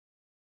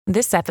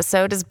This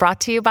episode is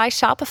brought to you by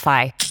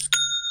Shopify.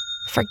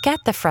 Forget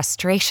the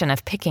frustration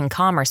of picking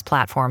commerce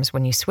platforms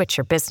when you switch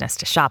your business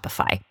to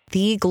Shopify,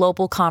 the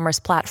global commerce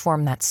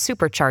platform that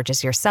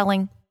supercharges your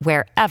selling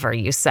wherever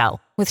you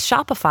sell. With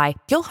Shopify,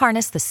 you'll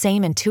harness the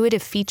same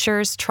intuitive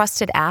features,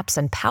 trusted apps,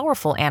 and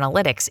powerful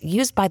analytics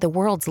used by the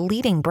world's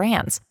leading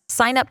brands.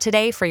 Sign up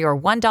today for your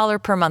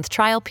 $1 per month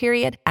trial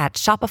period at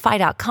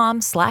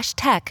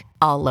shopify.com/tech,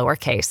 all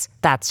lowercase.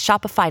 That's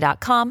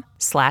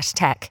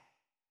shopify.com/tech.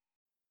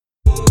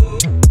 Should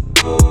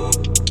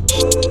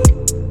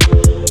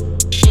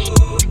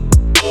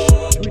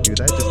we do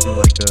that? Just do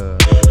like a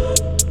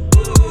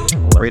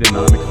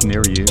Freightonomics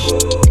near you.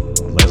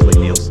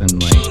 Leslie Nielsen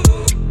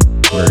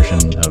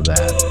version of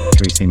that.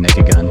 Have you seen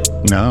Naked Gun?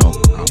 No.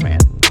 Oh man.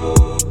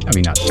 Have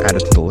you not? Add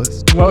it to the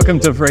list.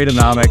 Welcome to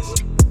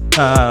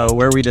Freightonomics,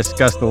 where we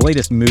discuss the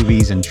latest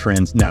movies and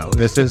trends. No,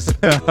 this is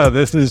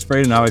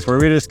Freightonomics, where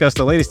we discuss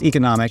the latest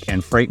economic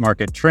and freight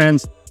market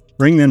trends,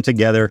 bring them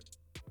together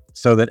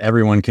so that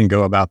everyone can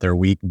go about their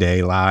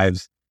weekday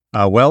lives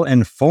well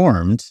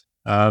informed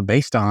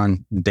based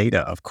on data.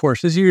 Of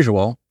course, as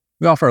usual,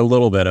 we offer a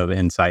little bit of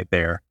insight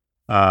there.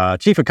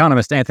 Chief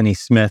Economist Anthony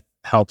Smith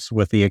helps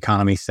with the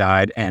economy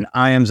side, and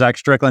I am Zach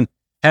Strickland,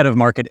 Head of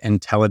Market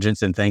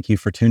Intelligence, and thank you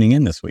for tuning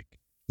in this week.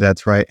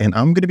 That's right. And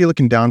I'm going to be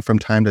looking down from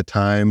time to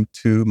time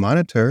to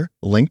monitor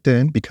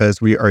LinkedIn because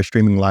we are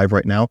streaming live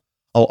right now.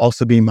 I'll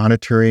also be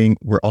monitoring.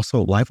 We're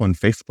also live on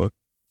Facebook.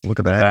 Look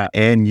at that.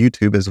 And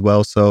YouTube as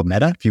well. So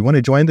Meta, if you want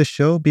to join the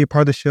show, be a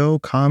part of the show,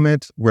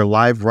 comment. We're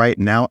live right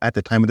now at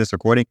the time of this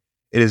recording.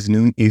 It is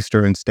noon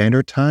Eastern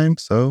Standard Time.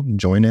 So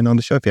join in on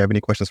the show if you have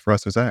any questions for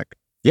us or Zach.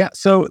 Yeah.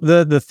 So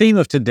the theme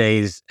of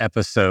today's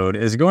episode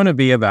is going to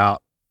be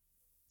about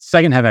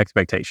second half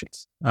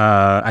expectations.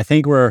 I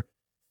think a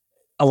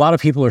lot of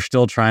people are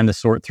still trying to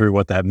sort through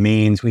what that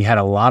means. We had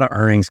a lot of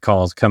earnings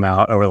calls come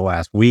out over the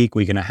last week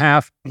and a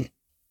half.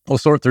 We'll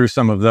sort through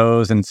some of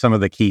those and some of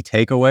the key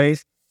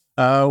takeaways.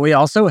 We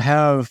also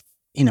have,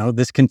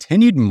 this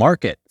continued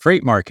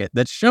freight market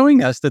that's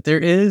showing us that there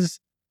is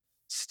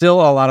still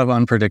a lot of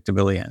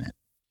unpredictability in it.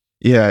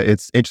 Yeah,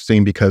 it's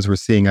interesting because we're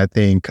seeing, I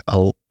think,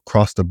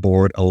 across the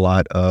board, a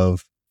lot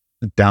of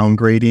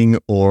downgrading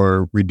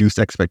or reduced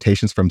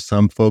expectations from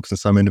some folks and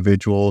some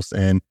individuals,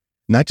 and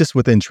not just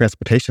within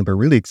transportation, but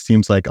really it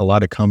seems like a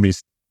lot of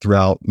companies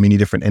throughout many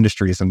different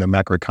industries in the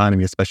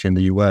macroeconomy, especially in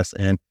the US.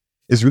 And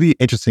it's really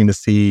interesting to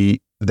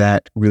see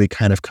that really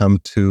kind of come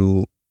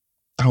to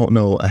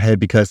ahead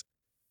because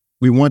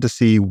we want to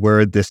see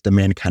where this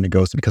demand kind of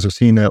goes because we're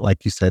seeing that,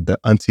 like you said, the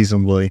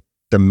unseasonably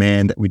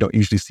demand that we don't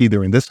usually see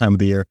during this time of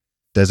the year.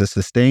 Does it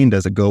sustain?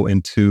 Does it go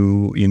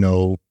into,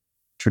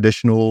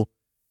 traditional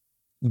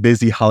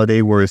busy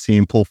holiday where we're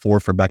seeing pull forward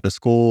for back to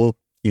school,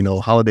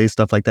 holiday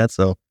stuff like that.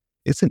 So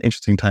it's an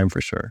interesting time for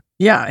sure.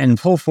 Yeah. And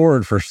pull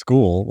forward for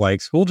school, like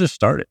school just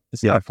started.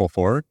 It's not pull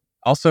forward.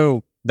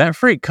 Also, that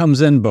freight comes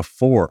in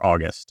before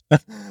August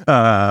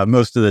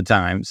most of the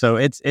time. So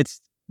it's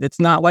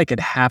not like it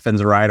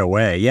happens right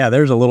away. Yeah,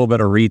 there's a little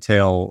bit of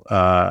retail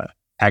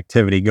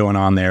activity going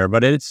on there,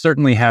 but it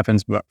certainly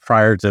happens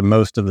prior to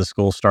most of the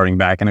schools starting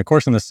back. And of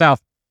course, in the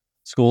South,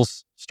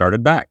 schools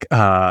started back.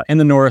 In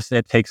the North,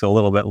 it takes a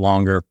little bit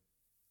longer.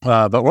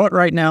 But what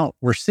right now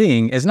we're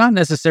seeing is not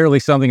necessarily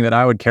something that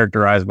I would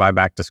characterize by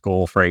back to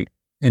school freight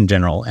in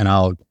general. And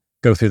I'll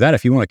go through that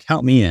if you want to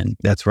count me in.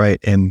 That's right.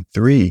 In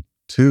 3,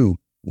 2,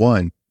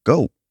 1,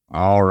 go.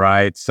 All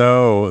right.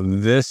 So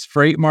this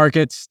freight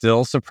market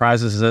still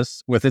surprises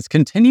us with its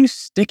continued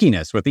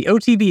stickiness with the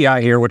OTVI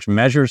here, which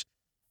measures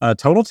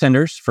total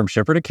tenders from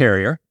shipper to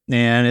carrier.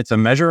 And it's a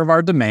measure of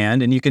our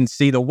demand. And you can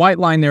see the white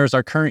line there is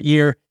our current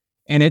year,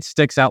 and it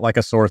sticks out like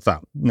a sore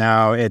thumb.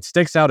 Now, it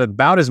sticks out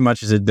about as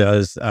much as it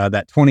does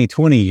that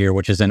 2020 year,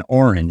 which is in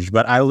orange.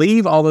 But I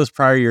leave all those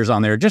prior years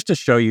on there just to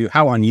show you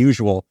how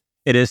unusual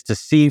it is to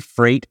see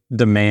freight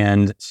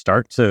demand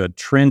start to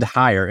trend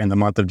higher in the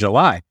month of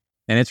July.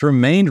 And it's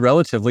remained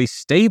relatively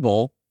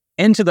stable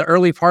into the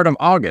early part of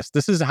August.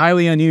 This is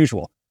highly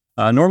unusual.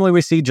 Normally,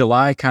 we see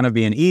July kind of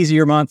be an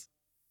easier month.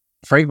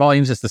 Freight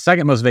volumes is the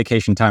second most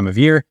vacation time of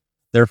year.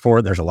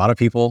 Therefore, there's a lot of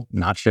people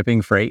not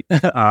shipping freight.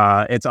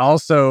 It's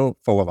also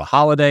full of a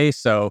holiday.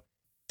 So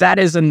that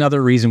is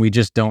another reason we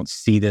just don't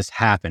see this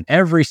happen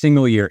every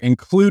single year,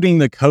 including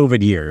the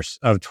COVID years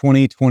of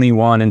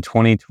 2021 and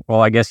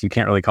I guess you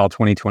can't really call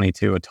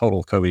 2022 a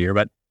total COVID year,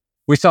 but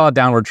we saw a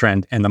downward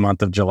trend in the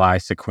month of July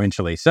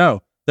sequentially.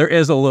 So there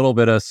is a little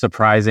bit of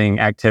surprising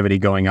activity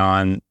going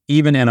on,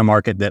 even in a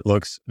market that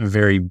looks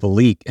very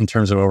bleak in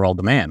terms of overall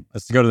demand.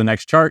 Let's go to the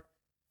next chart.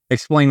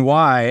 Explain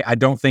why I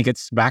don't think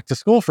it's back to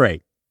school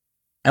freight.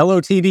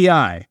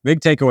 LOTVI,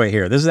 big takeaway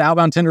here. This is the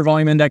outbound tender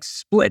volume index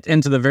split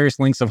into the various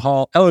lengths of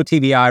haul.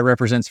 LOTVI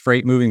represents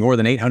freight moving more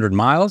than 800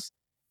 miles,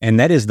 and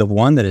that is the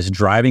one that is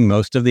driving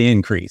most of the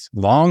increase.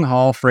 Long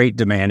haul freight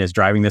demand is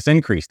driving this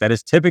increase. That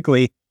is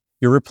typically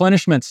your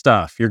replenishment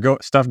stuff,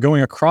 stuff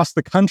going across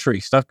the country,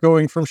 stuff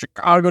going from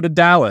Chicago to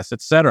Dallas,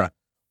 etc.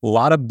 A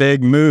lot of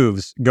big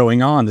moves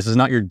going on. This is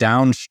not your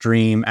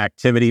downstream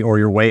activity or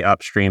your way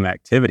upstream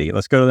activity.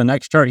 Let's go to the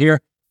next chart here.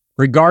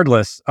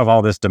 regardless of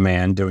all this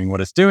demand doing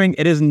what it's doing,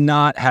 it is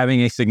not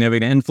having a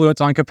significant influence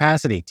on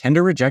capacity.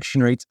 Tender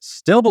rejection rates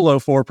still below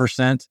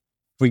 4%. If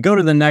we go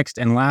to the next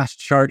and last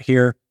chart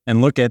here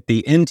and look at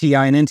the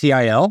NTI and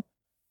NTIL,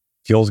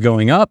 fuel's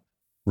going up,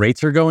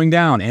 rates are going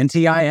down.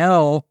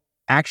 NTIL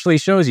actually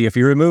shows you if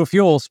you remove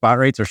fuel, spot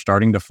rates are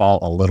starting to fall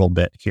a little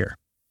bit here.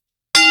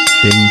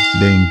 Ding,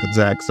 ding,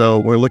 Zach. So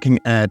we're looking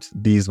at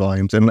these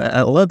volumes, and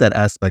I love that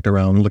aspect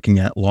around looking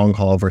at long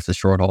haul versus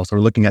short haul. So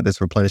we're looking at this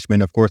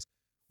replenishment. Of course,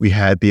 we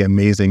had the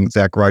amazing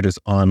Zach Rogers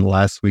on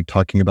last week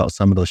talking about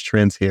some of those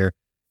trends here.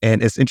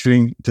 And it's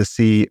interesting to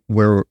see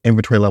where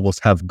inventory levels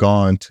have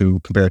gone to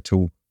compared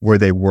to where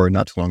they were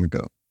not too long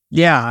ago.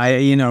 Yeah,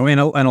 in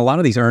a lot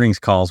of these earnings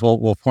calls,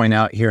 we'll point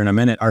out here in a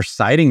minute, are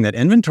citing that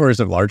inventories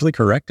have largely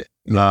corrected.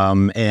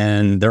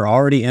 And they're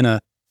already in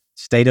a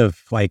state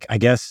of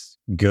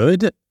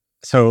good.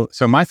 So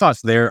my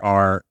thoughts there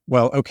are,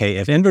 well, okay,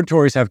 if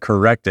inventories have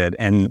corrected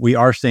and we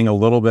are seeing a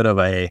little bit of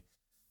a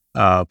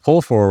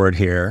pull forward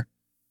here,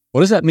 what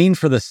does that mean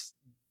for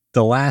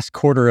the last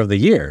quarter of the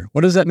year?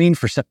 What does that mean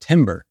for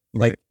September?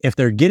 Like, if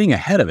they're getting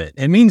ahead of it,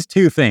 it means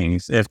two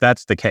things if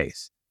that's the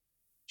case.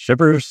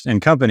 Shippers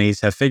and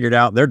companies have figured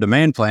out their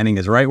demand planning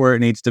is right where it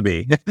needs to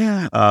be.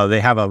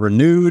 They have a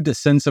renewed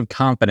sense of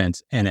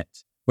confidence in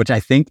it, which I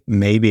think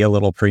may be a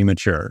little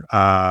premature.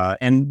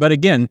 But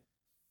again,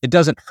 it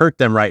doesn't hurt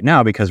them right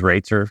now because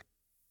rates are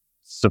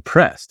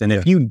suppressed. And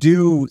if you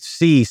do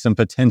see some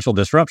potential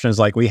disruptions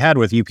like we had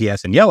with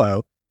UPS and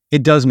Yellow,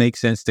 it does make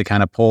sense to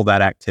kind of pull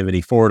that activity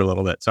forward a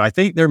little bit. So I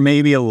think there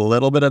may be a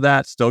little bit of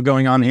that still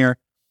going on here.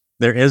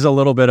 There is a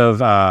little bit of,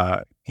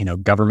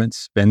 government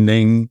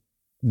spending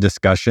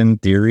discussion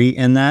theory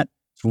in that.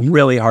 It's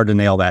really hard to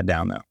nail that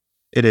down though.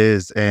 It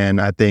is.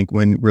 And I think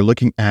when we're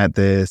looking at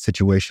the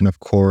situation, of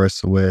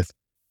course, with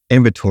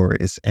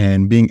inventories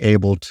and being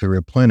able to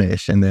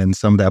replenish and then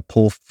some of that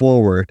pull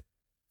forward,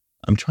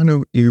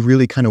 you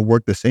really kind of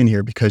work this in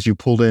here because you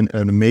pulled in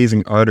an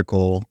amazing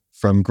article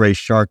from Grace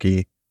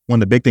Sharkey. One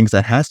of the big things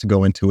that has to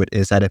go into it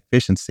is that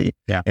efficiency.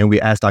 Yeah. And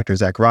we asked Dr.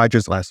 Zach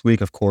Rogers last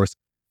week, of course,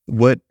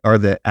 what are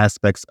the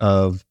aspects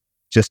of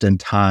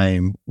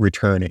just-in-time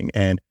returning?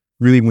 And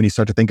really, when you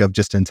start to think of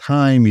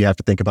just-in-time, you have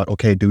to think about,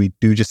 okay, do we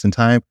do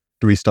just-in-time?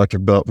 Do we start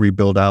to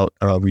rebuild out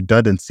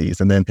redundancies?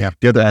 And then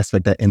the other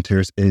aspect that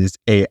enters is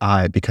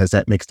AI, because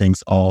that makes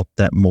things all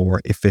that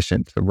more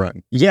efficient to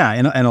run. Yeah,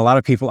 and a lot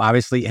of people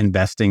obviously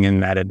investing in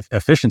that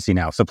efficiency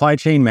now. Supply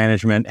chain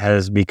management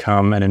has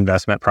become an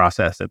investment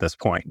process at this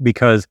point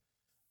because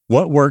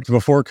what worked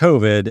before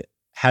COVID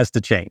has to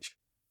change.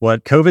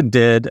 What COVID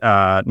did,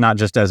 not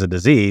just as a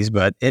disease,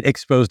 but it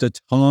exposed a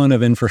ton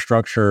of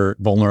infrastructure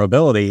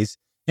vulnerabilities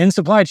in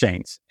supply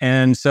chains.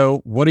 And so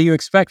what do you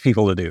expect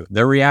people to do?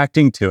 They're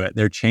reacting to it.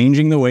 They're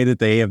changing the way that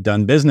they have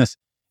done business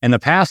in the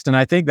past. And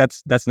I think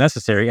that's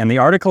necessary. And the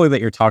article that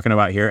you're talking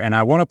about here, and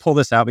I want to pull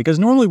this out because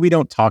normally we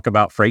don't talk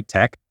about freight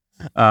tech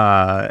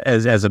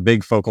as a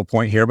big focal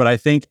point here. But I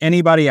think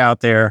anybody out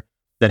there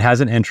that has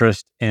an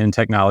interest in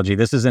technology,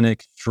 this is an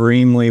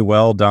extremely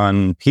well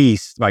done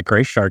piece by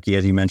Grace Sharkey,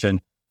 as you mentioned.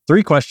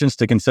 3 questions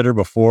to consider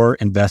before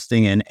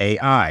investing in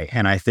AI.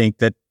 And I think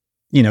that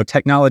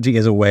technology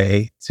is a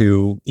way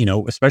to,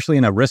 especially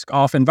in a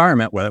risk-off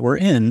environment where we're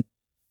in,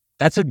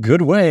 that's a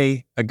good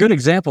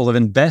example of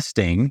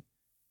investing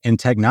in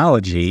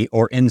technology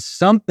or in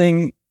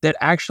something that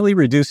actually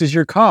reduces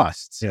your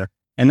costs. Yeah.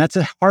 And that's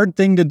a hard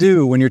thing to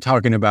do when you're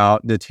talking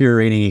about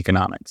deteriorating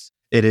economics.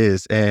 It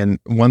is. And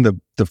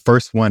the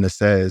first one, it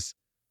says,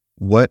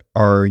 what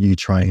are you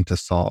trying to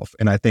solve?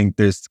 And I think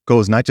this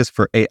goes not just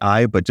for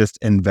AI, but just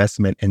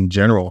investment in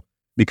general.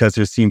 Because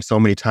there seems so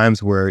many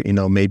times where,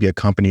 maybe a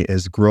company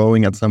is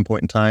growing at some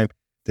point in time.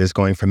 There's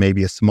going from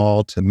maybe a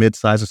small to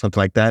mid-size or something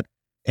like that.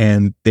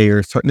 And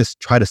they're starting to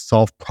try to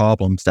solve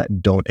problems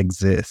that don't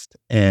exist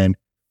and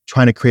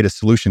trying to create a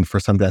solution for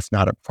something that's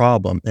not a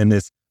problem. And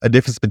there's a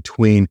difference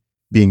between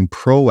being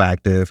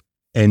proactive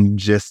and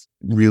just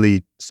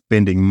really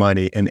spending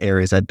money in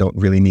areas that don't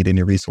really need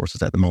any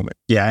resources at the moment.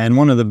 Yeah, and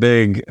one of the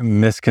big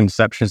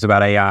misconceptions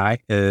about AI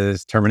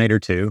is Terminator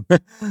 2,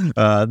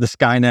 the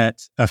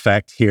Skynet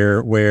effect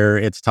here, where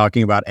it's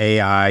talking about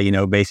AI,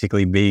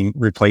 basically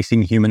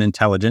replacing human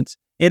intelligence.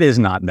 It is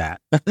not that.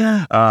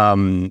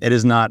 It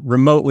is not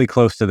remotely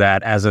close to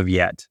that as of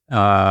yet.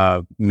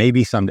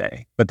 Maybe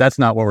someday, but that's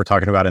not what we're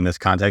talking about in this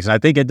context. And I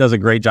think it does a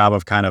great job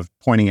of kind of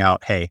pointing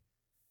out, hey,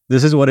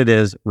 this is what it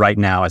is right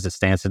now as it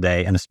stands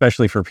today, and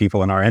especially for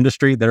people in our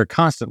industry that are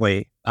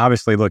constantly,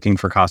 obviously, looking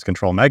for cost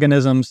control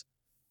mechanisms.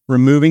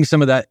 Removing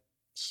some of that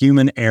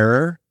human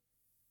error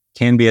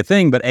can be a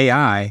thing, but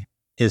AI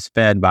is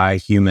fed by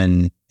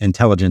human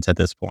intelligence at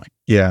this point.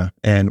 Yeah,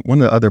 and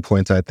one of the other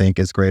points I think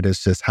is great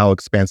is just how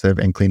expansive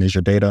and clean is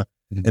your data.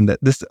 Mm-hmm. And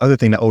this other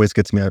thing that always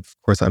gets me, of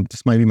course,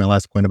 this might be my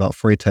last point about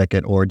freight tech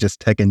or just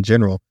tech in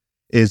general,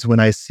 is when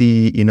I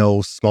see,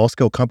 small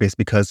scale companies,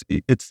 because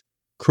it's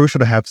crucial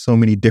to have so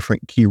many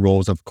different key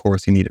roles. Of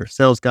course, you need a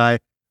sales guy,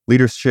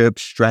 leadership,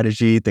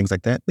 strategy, things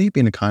like that, maybe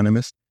an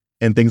economist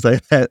and things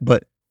like that.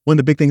 But one of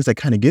the big things that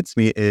kind of gets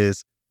me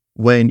is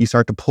when you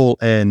start to pull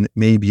in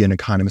maybe an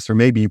economist or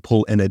maybe you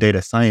pull in a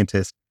data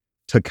scientist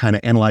to kind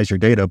of analyze your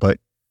data, but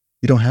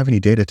you don't have any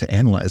data to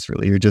analyze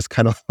really. You're just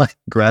kind of like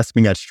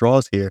grasping at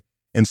straws here.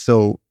 And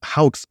so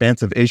how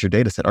expansive is your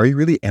data set? Are you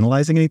really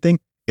analyzing anything?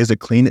 Is it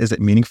clean? Is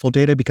it meaningful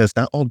data? Because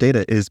not all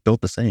data is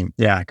built the same.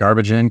 Yeah,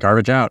 garbage in,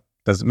 garbage out.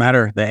 Doesn't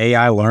matter. The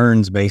AI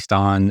learns based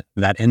on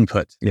that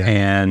input. Yeah.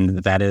 And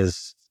that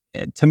is,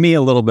 to me,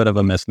 a little bit of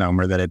a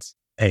misnomer that it's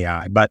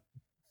AI. But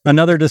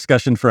another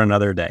discussion for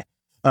another day.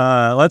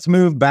 Let's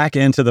move back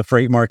into the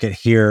freight market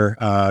here.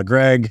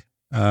 Greg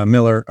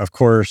Miller, of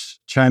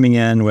course, chiming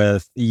in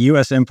with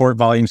U.S. import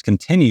volumes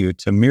continue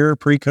to mirror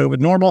pre-COVID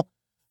normal.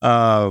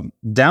 Down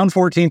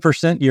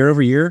 14% year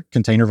over year,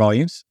 container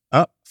volumes,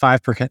 up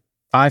 5%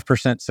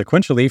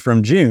 sequentially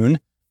from June,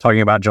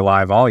 talking about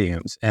July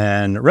volumes,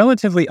 and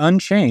relatively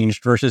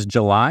unchanged versus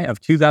July of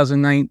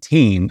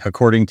 2019,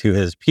 according to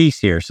his piece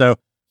here. So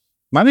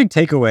my big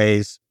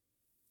takeaways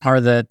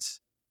are that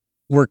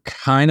we're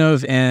kind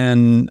of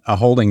in a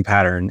holding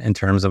pattern in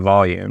terms of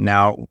volume.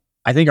 Now,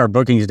 I think our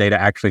bookings data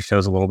actually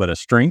shows a little bit of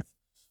strength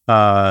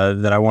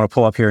that I want to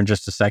pull up here in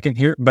just a second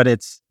here, but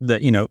it's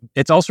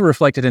also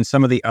reflected in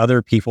some of the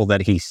other people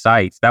that he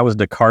cites. That was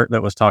Descartes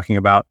that was talking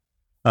about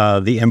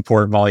the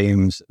import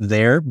volumes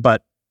there,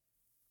 but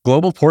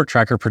Global Port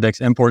Tracker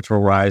predicts imports will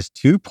rise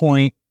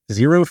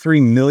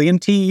 2.03 million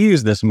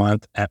TEUs this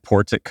month at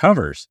ports it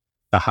covers,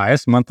 the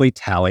highest monthly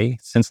tally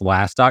since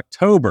last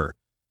October.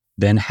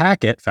 Ben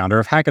Hackett, founder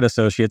of Hackett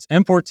Associates,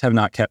 imports have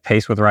not kept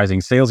pace with rising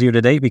sales year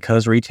to date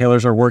because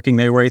retailers are working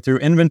their way through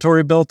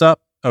inventory built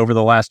up over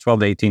the last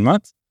 12 to 18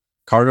 months.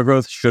 Cargo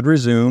growth should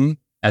resume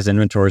as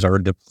inventories are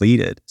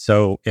depleted.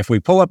 So if we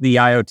pull up the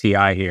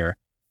IOTI here,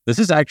 this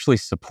is actually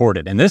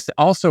supported. And this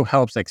also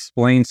helps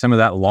explain some of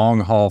that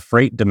long-haul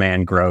freight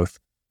demand growth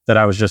that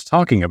I was just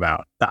talking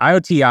about. The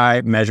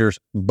IOTI measures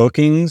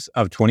bookings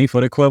of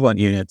 20-foot equivalent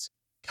units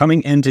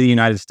coming into the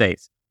United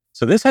States.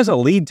 So this has a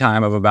lead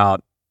time of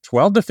about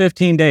 12 to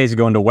 15 days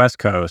going to West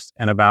Coast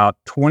and about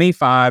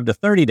 25 to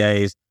 30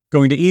 days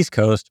going to East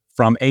Coast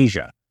from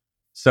Asia.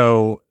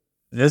 So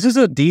this is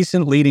a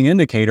decent leading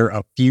indicator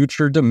of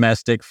future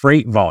domestic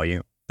freight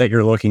volume that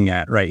you're looking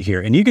at right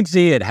here. And you can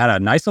see it had a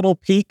nice little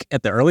peak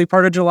at the early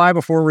part of July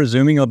before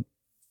resuming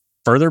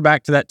further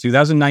back to that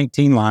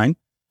 2019 line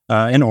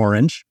in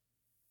orange.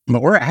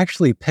 But we're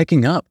actually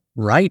picking up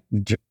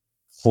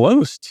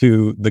close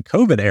to the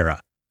COVID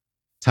era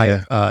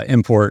type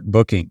import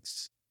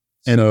bookings.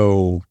 And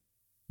so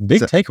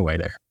big takeaway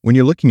there. When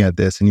you're looking at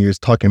this and you're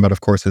talking about,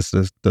 of course, this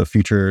is the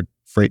future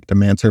freight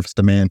demand, surface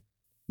demand,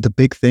 the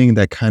big thing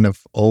that kind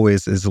of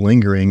always is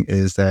lingering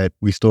is that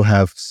we still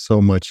have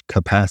so much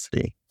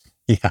capacity.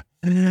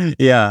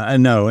 Yeah, I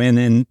know.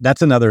 And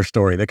that's another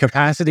story. The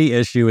capacity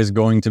issue is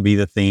going to be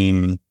the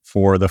theme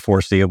for the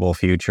foreseeable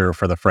future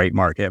for the freight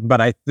market.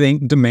 But I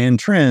think demand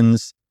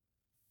trends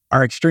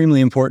are extremely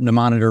important to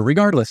monitor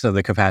regardless of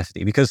the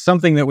capacity, because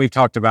something that we've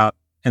talked about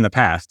in the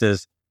past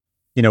is,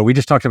 we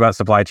just talked about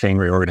supply chain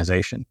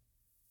reorganization.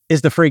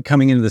 Is the freight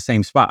coming into the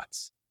same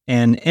spots?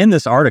 And in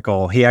this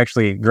article,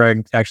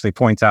 Greg actually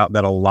points out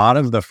that a lot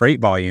of the freight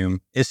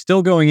volume is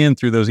still going in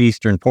through those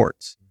eastern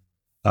ports.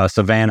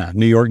 Savannah,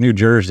 New York, New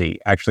Jersey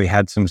actually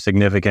had some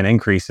significant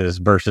increases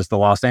versus the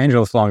Los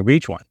Angeles, Long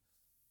Beach one.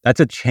 That's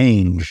a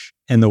change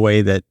in the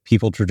way that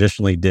people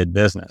traditionally did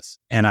business.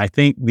 And I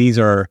think these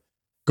are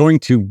going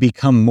to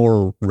become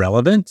more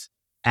relevant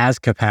as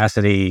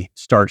capacity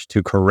starts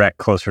to correct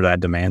closer to that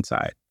demand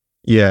side.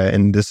 Yeah,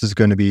 and this is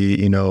going to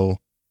be,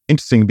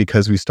 interesting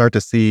because we start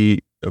to see,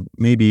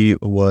 maybe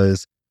it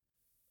was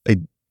a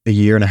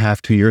year and a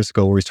half, 2 years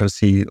ago, where we start to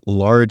see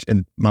large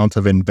amounts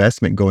of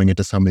investment going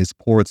into some of these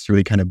ports to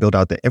really kind of build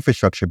out the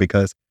infrastructure,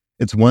 because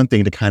it's one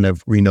thing to kind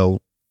of,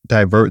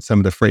 divert some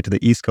of the freight to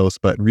the East Coast,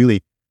 but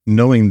really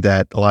knowing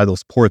that a lot of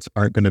those ports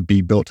aren't going to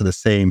be built to the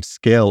same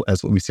scale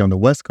as what we see on the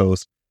West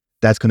Coast,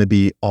 that's going to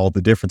be all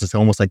the difference. It's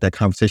almost like that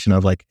conversation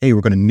of like, hey, we're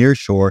going to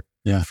nearshore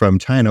from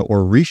China or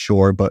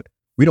reshore, but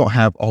we don't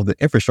have all the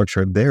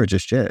infrastructure there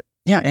just yet.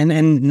 Yeah,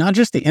 and not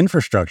just the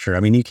infrastructure. I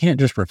mean, you can't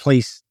just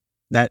replace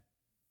that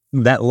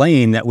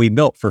lane that we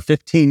built for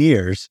 15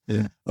 years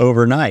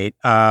overnight.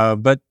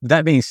 But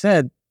that being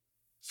said,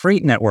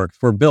 freight networks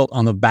were built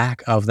on the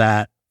back of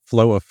that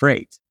flow of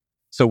freight.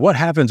 So what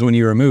happens when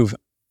you remove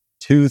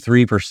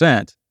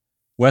 2-3%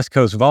 West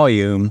Coast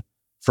volume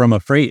from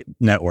a freight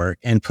network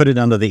and put it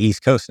onto the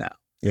East Coast now?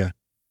 Yeah.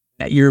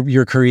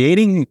 You're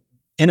creating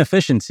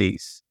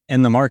inefficiencies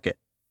in the market.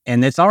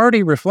 And it's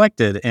already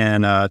reflected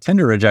in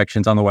tender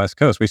rejections on the West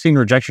Coast. We've seen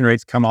rejection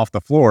rates come off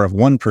the floor of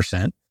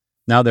 1%.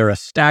 Now they're a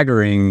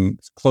staggering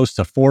close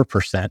to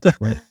 4%.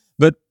 Right.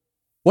 But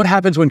what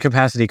happens when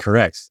capacity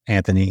corrects,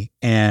 Anthony?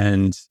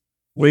 And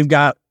we've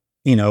got,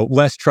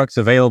 less trucks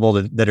available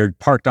that are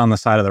parked on the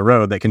side of the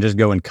road that can just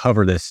go and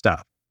cover this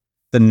stuff.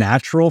 The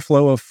natural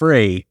flow of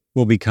freight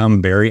will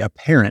become very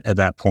apparent at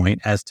that point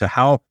as to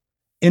how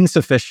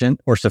insufficient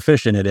or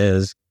sufficient it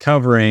is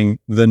covering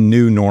the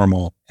new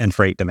normal and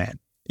freight demand.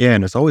 Yeah,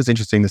 and it's always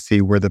interesting to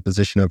see where the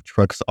position of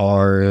trucks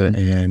are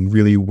and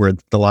really where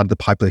a lot of the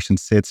population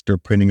sits,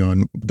 depending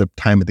on the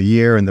time of the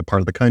year and the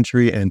part of the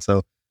country. And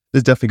so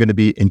it's definitely going to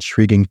be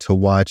intriguing to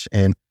watch.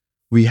 And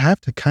we have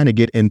to kind of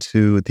get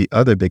into the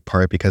other big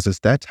part because it's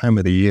that time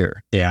of the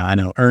year. Yeah, I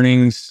know.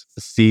 Earnings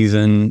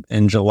season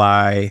in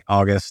July,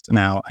 August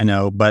now, I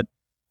know. But,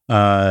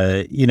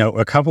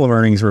 a couple of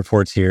earnings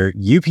reports here.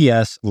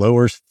 UPS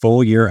lowers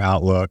full year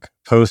outlook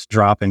post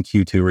drop in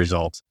Q2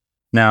 results.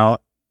 Now,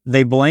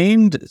 they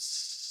blamed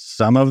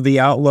some of the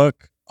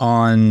outlook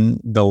on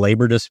the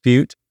labor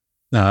dispute.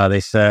 They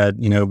said,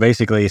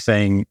 basically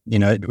saying,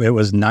 it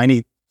was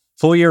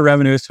full year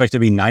revenue is expected to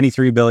be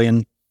 $93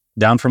 billion,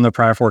 down from the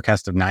prior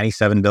forecast of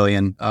 $97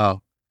 billion.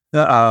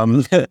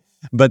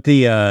 But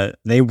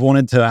they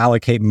wanted to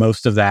allocate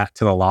most of that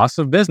to the loss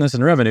of business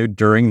and revenue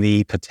during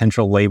the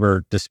potential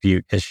labor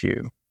dispute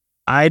issue.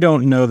 I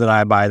don't know that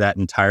I buy that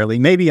entirely,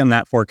 maybe on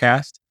that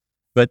forecast,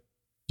 but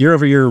year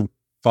over year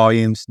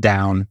volumes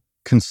down.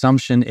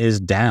 Consumption is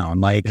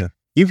down.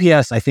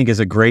 UPS, I think, is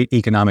a great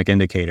economic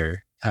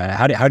indicator.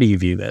 How do you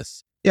view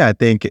this? Yeah, I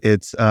think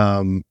it's,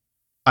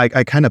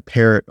 I kind of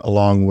pair it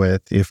along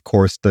with, of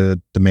course, the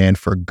demand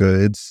for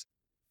goods,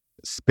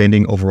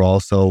 spending overall.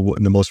 So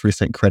in the most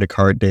recent credit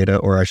card data,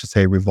 or I should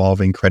say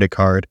revolving credit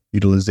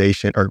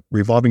utilization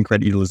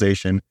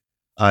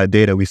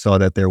data, we saw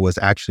that there was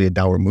actually a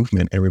downward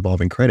movement in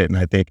revolving credit. And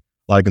I think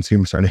a lot of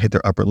consumers are starting to hit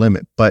their upper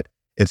limit. But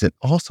it's an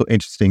also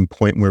interesting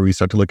point where we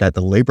start to look at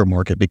the labor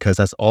market, because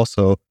that's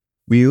also,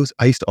 I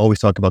used to always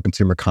talk about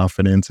consumer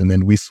confidence, and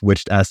then we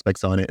switched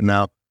aspects on it. And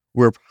now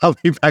we're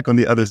probably back on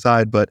the other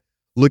side. But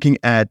looking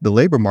at the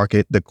labor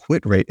market, the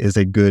quit rate is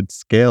a good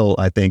scale,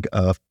 I think,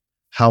 of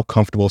how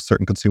comfortable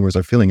certain consumers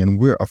are feeling. And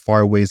we're a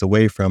far ways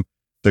away from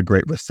the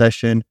Great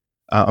Recession,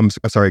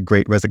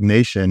 Great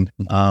Resignation,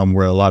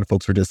 where a lot of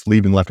folks are just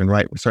leaving left and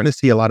right. We're starting to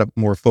see a lot of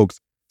more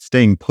folks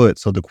staying put.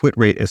 So the quit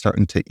rate is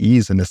starting to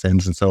ease in this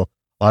sense. And so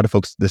a lot of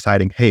folks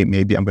deciding, hey,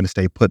 maybe I'm going to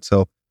stay put.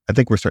 So I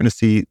think we're starting to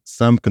see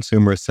some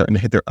consumers starting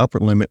to hit their upper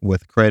limit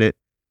with credit,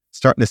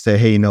 starting to say,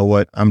 hey, you know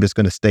what? I'm just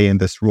going to stay in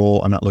this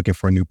role. I'm not looking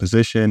for a new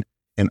position.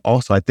 And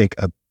also, I think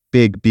a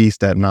big beast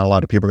that not a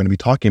lot of people are going to be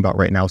talking about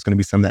right now is going to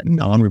be some of that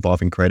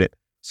non-revolving credit.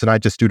 So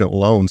not just student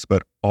loans,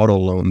 but auto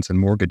loans and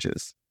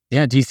mortgages.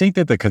 Yeah. Do you think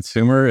that the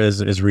consumer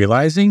is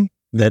realizing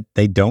that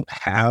they don't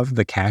have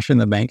the cash in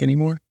the bank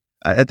anymore?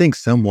 I think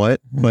somewhat,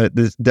 but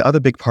the other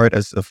big part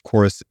is, of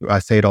course, I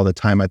say it all the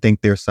time, I think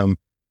there's some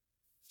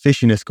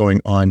fishiness going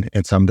on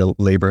in some of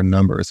the labor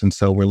numbers. And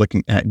so we're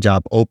looking at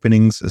job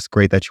openings. It's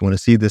great that you want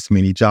to see this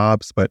many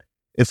jobs, but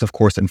it's of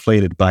course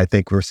inflated. But I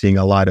think we're seeing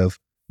a lot of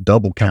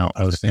double count.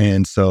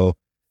 And so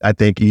I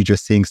think you're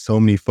just seeing so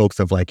many folks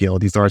of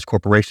these large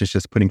corporations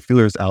just putting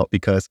feelers out,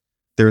 because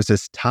there's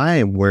this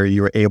time where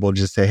you were able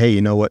to just say, hey,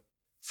 you know what,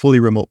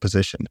 fully remote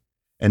position.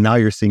 And now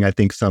you're seeing, I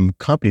think, some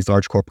companies,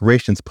 large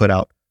corporations, put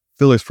out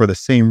fillers for the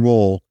same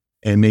role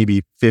in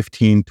maybe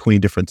 15, 20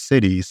 different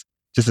cities,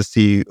 just to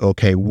see,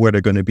 okay, what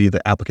are going to be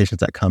the applications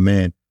that come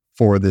in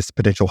for this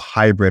potential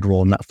hybrid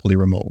role, not fully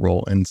remote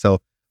role. And so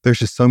there's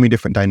just so many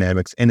different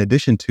dynamics, in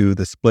addition to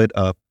the split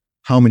of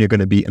how many are going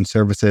to be in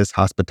services,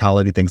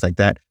 hospitality, things like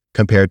that,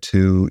 compared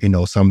to,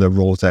 some of the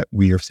roles that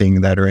we are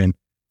seeing that are in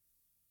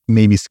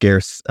maybe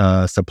scarce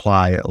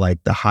supply, like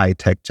the high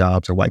tech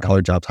jobs or white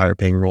collar jobs, higher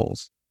paying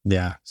roles.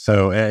 Yeah.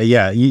 So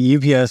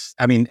UPS,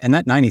 and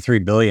that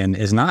 $93 billion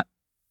is not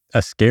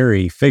a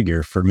scary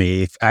figure for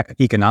me,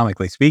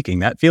 economically speaking.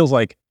 That feels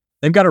like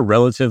they've got a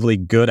relatively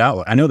good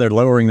outlook. I know they're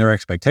lowering their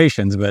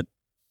expectations, but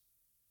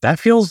that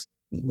feels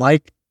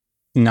like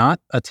not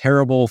a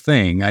terrible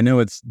thing. I know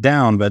it's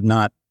down, but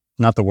not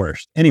the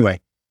worst. Anyway,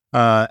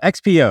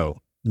 XPO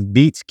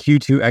beats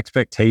Q2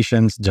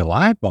 expectations.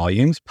 July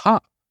volumes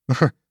pop.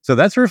 So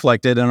that's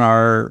reflected in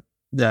our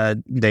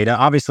data.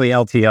 Obviously,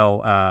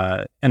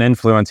 LTL an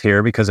influence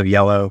here because of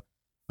Yellow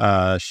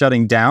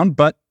shutting down,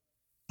 but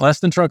less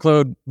than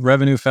truckload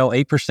revenue fell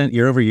 8%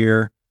 year over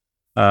year.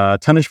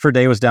 Tonnage per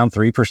day was down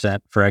 3%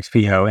 for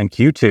XPO in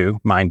Q2,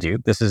 mind you.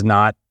 This is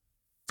not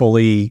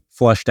fully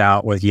flushed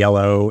out with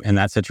Yellow in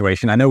that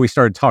situation. I know we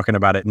started talking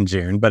about it in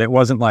June, but it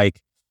wasn't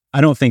I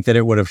don't think that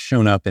it would have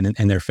shown up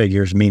in their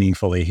figures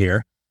meaningfully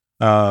here.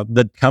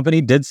 The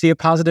company did see a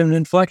positive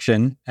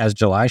inflection as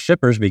July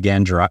shippers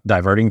began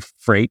diverting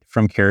freight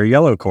from Carrier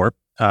Yellow Corp.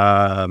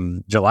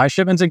 July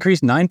shipments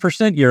increased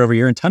 9% year over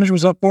year, and tonnage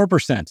was up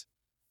 4%.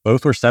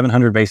 Both were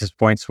 700 basis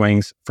point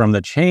swings from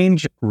the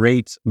change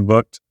rates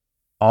booked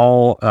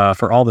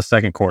for all the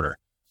second quarter.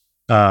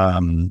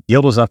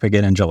 Yield was up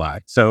again in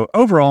July. So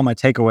overall, my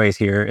takeaways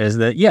here is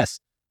that yes,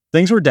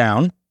 things were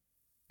down,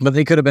 but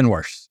they could have been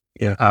worse.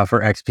 Yeah.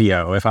 For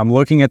XPO. If I'm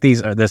looking at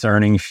this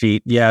earnings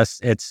sheet, yes,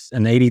 it's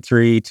an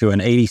 83 to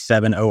an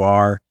 87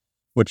 OR,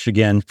 which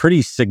again,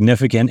 pretty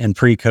significant in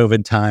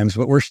pre-COVID times,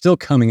 but we're still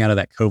coming out of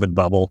that COVID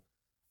bubble.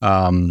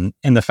 And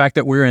the fact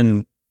that we're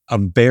in a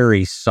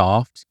very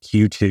soft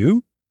Q2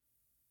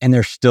 and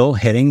they're still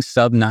hitting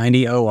sub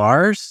 90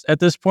 ORs at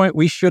this point,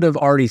 we should have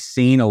already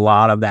seen a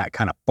lot of that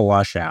kind of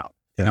flush out.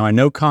 Yeah. Now, I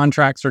know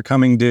contracts are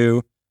coming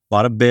due, A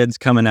lot of bids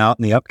coming out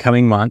in the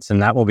upcoming months,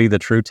 and that will be the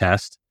true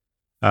test.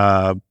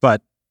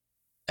 But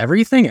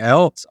everything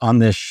else on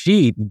this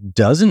sheet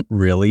doesn't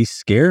really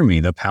scare me.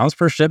 The pounds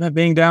per shipment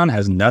being down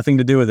has nothing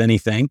to do with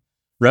anything.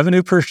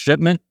 Revenue per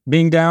shipment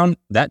being down,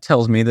 that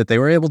tells me that they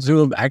were able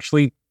to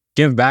actually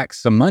give back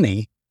some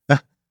money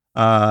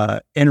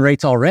in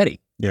rates already.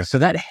 Yeah. So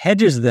that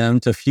hedges them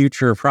to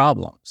future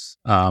problems.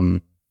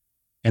 And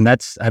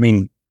that's, I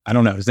mean, I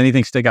don't know. Does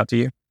anything stick out to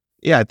you?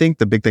 Yeah, I think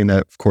the big thing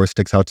that, of course,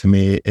 sticks out to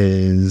me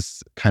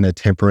is kind of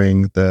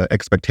tempering the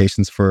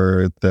expectations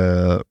for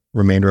the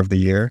remainder of the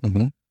year.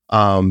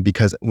 Mm-hmm.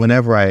 Because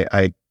whenever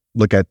I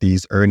look at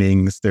these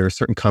earnings, there are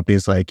certain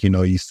companies like,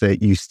 you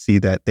see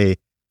that they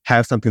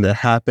have something that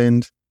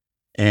happened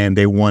and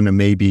they want to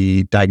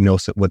maybe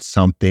diagnose it with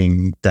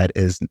something that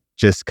is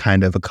just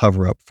kind of a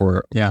cover up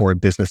for a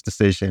business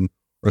decision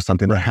or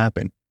something that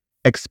happened.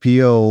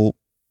 XPO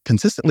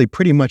consistently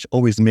pretty much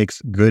always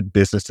makes good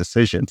business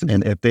decisions.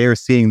 And if they're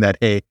seeing that,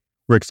 hey,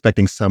 we're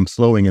expecting some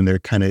slowing and they're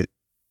kind of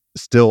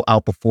still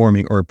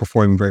outperforming or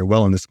performing very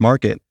well in this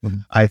market,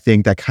 I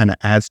think that kind of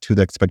adds to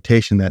the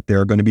expectation that there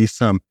are going to be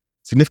some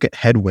significant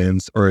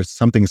headwinds or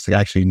some things to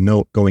actually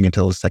note going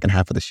into the second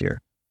half of this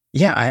year.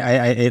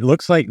 Yeah, it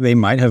looks like they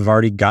might have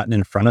already gotten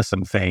in front of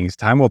some things.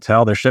 Time will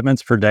tell. Their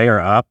shipments per day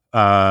are up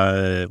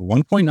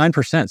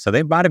 1.9%. So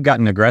they might have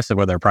gotten aggressive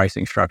with their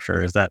pricing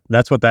structure.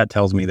 That's what that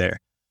tells me there.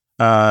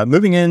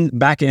 Moving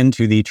back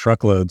into the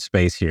truckload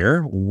space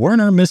here,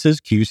 Werner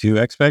misses Q2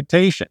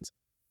 expectations.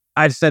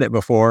 I've said it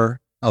before.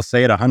 I'll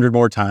say it 100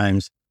 more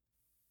times.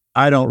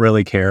 I don't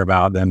really care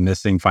about them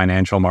missing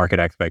financial market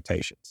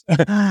expectations.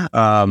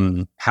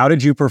 How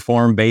did you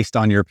perform based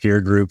on your peer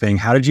grouping?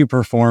 How did you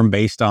perform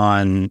based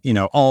on,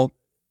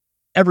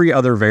 every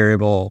other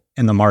variable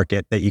in the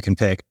market that you can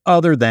pick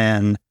other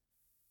than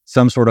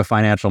some sort of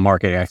financial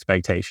market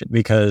expectation?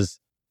 Because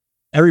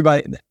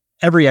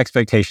every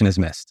expectation is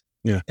missed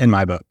in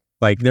my book.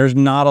 Like there's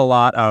not a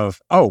lot of,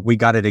 we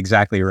got it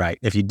exactly right.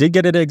 If you did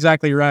get it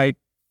exactly right,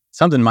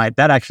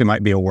 that actually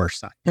might be a worse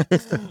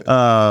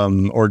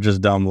sign, or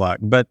just dumb luck.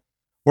 But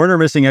Werner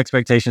missing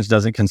expectations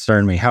doesn't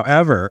concern me.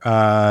 However,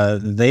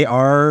 they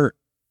are,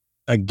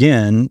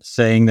 again,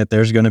 saying that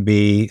there's going to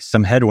be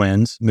some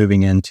headwinds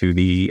moving into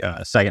the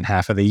second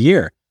half of the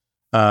year.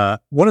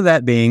 One of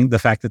that being the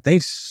fact that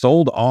they've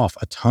sold off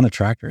a ton of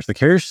tractors. The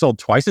carriers sold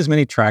twice as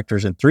many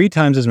tractors and 3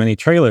 times as many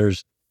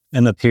trailers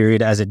in the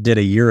period as it did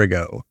a year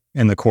ago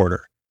in the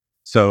quarter.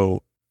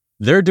 So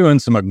they're doing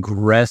some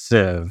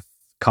aggressive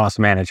cost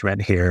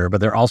management here, but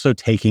they're also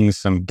taking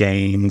some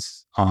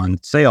gains on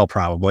sale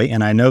probably.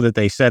 And I know that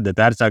they said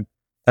that's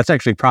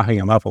actually propping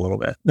them up a little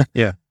bit.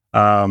 Yeah.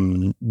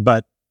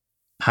 But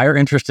higher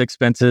interest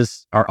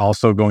expenses are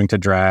also going to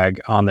drag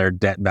on their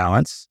debt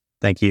balance.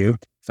 Thank you,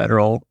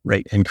 federal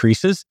rate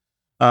increases.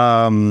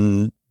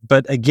 But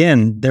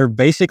again, they're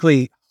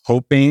basically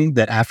hoping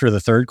that after the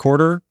third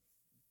quarter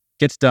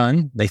gets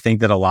done, they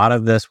think that a lot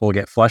of this will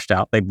get flushed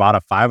out. They bought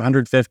a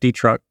 550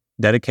 truck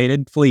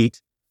dedicated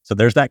fleet. So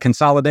there's that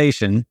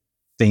consolidation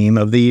theme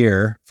of the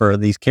year for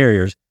these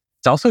carriers.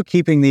 It's also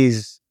keeping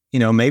these,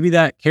 maybe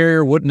that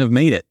carrier wouldn't have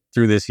made it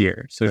through this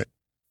year. So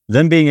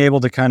them being able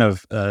to kind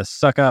of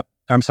suck up,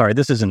 I'm sorry,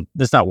 this is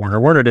not Werner.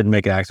 Werner didn't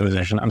make an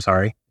acquisition. I'm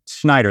sorry. It's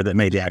Schneider that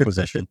made the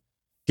acquisition.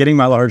 Getting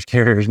my large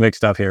carriers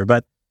mixed up here.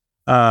 But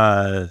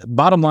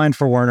bottom line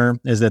for Werner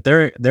is that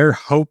they're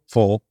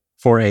hopeful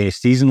for a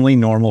seasonally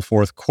normal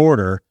fourth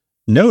quarter,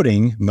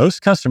 noting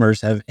most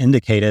customers have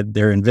indicated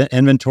their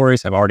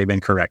inventories have already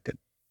been corrected.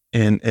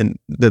 And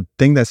the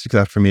thing that sticks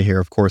out for me here,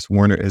 of course,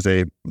 Werner is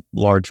a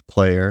large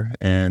player.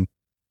 And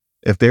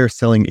if they're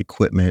selling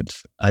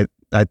equipment, I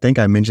think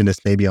I mentioned this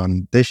maybe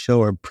on this show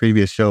or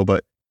previous show,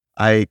 but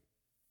I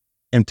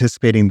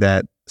anticipating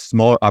that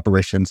smaller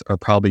operations are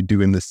probably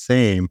doing the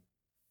same.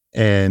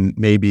 And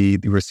maybe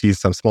we see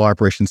some small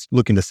operations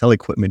looking to sell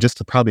equipment just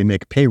to probably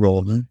make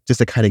payroll, just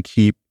to kind of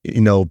keep,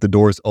 the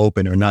doors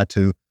open or not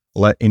to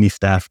let any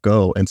staff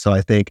go. And so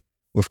I think,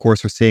 of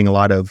course, we're seeing a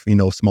lot of,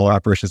 smaller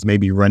operations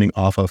maybe running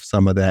off of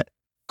some of that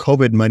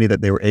COVID money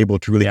that they were able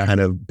to really kind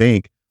of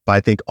bank. But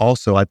I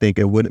think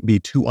it wouldn't be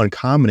too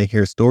uncommon to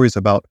hear stories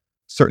about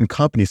certain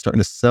companies starting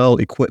to sell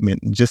equipment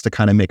just to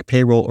kind of make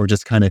payroll or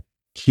just kind of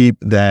keep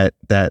that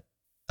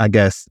I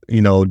guess,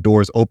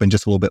 doors open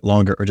just a little bit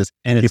longer or just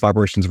keep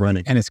operations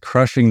running. And it's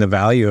crushing the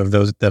value of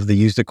the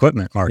used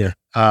equipment market.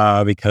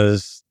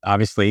 Because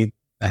obviously,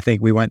 I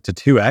think we went to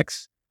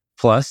 2x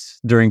plus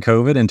during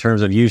COVID in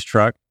terms of used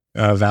truck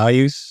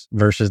values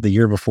versus the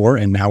year before,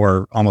 and now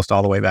we're almost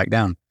all the way back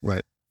down.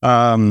 Right.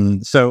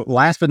 So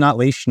last but not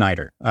least,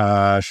 Schneider.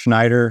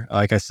 Schneider,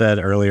 like I said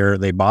earlier,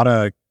 they bought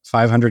a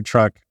 500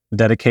 truck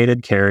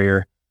dedicated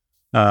carrier,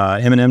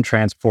 M&M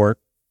Transport.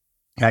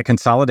 That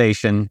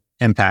consolidation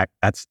impact,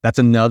 that's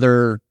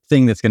another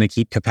thing that's going to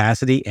keep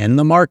capacity in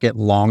the market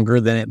longer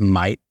than it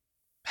might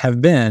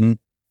have been.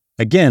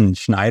 Again,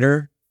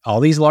 Schneider, all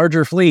these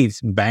larger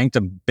fleets banked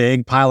a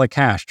big pile of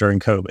cash during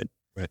COVID.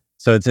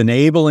 So it's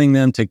enabling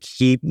them to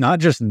keep not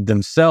just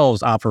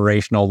themselves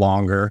operational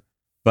longer,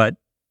 but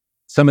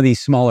some of these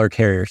smaller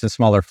carriers and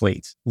smaller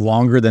fleets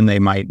longer than they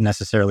might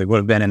necessarily would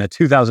have been in a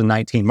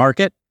 2019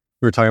 market.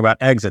 We were talking about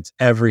exits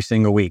every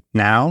single week.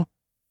 Now,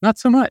 not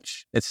so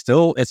much.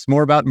 It's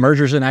more about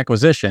mergers and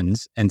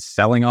acquisitions and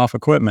selling off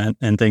equipment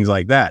and things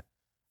like that.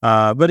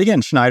 But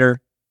again,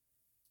 Schneider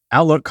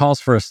outlook calls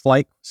for a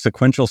slight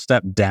sequential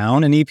step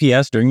down in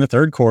EPS during the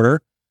third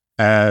quarter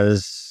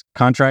as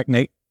contract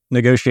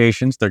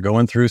negotiations. They're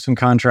going through some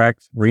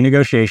contract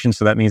renegotiations.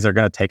 So that means they're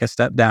going to take a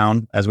step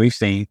down, as we've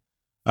seen.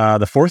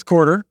 The fourth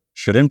quarter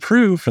should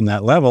improve from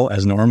that level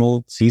as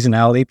normal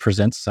seasonality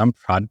presents some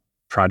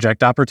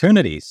project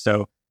opportunities.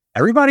 So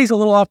everybody's a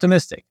little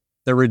optimistic.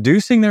 They're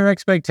reducing their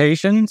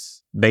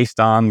expectations based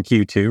on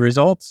Q2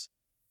 results,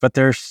 but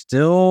they're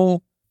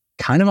still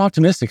kind of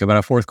optimistic about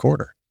a fourth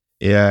quarter.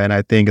 Yeah, and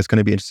I think it's going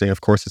to be interesting,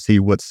 of course, to see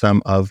what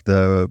some of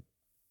the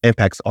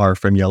impacts are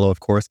from Yellow, of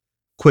course.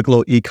 Quick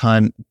little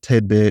econ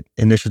tidbit,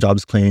 initial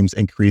jobs claims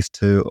increased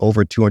to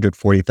over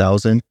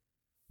 240,000,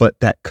 but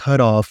that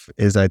cutoff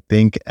is, I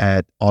think,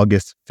 at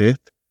August 5th.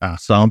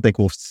 So I don't think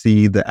we'll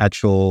see the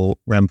actual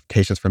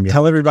ramifications from Yellow.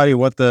 Tell everybody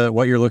what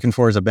you're looking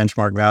for as a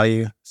benchmark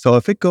value. So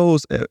if it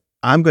goes,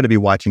 I'm going to be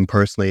watching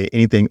personally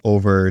anything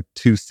over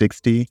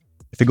 260.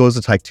 If it goes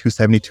to like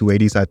 270,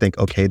 280s, I think,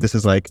 okay, this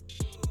is like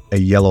a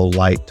yellow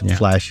light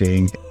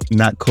flashing,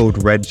 not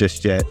code red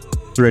just yet.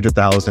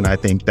 300,000, I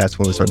think that's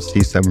when we start to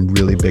see some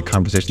really big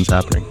conversations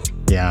happening.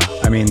 Yeah,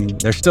 I mean,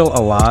 there's still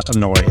a lot of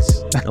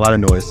noise. A lot of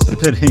noise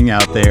sitting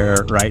out there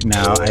right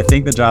now. I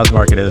think the jobs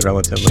market is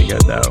relatively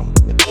good, though.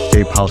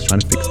 Jay Powell's trying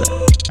to fix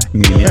that. I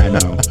mean, yeah,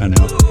 I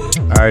know.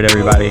 All right,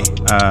 everybody,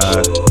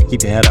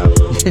 keep your head up.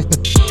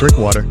 Drink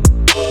water.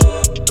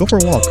 Go for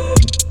a walk.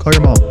 Call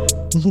your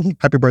mom.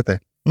 Happy birthday.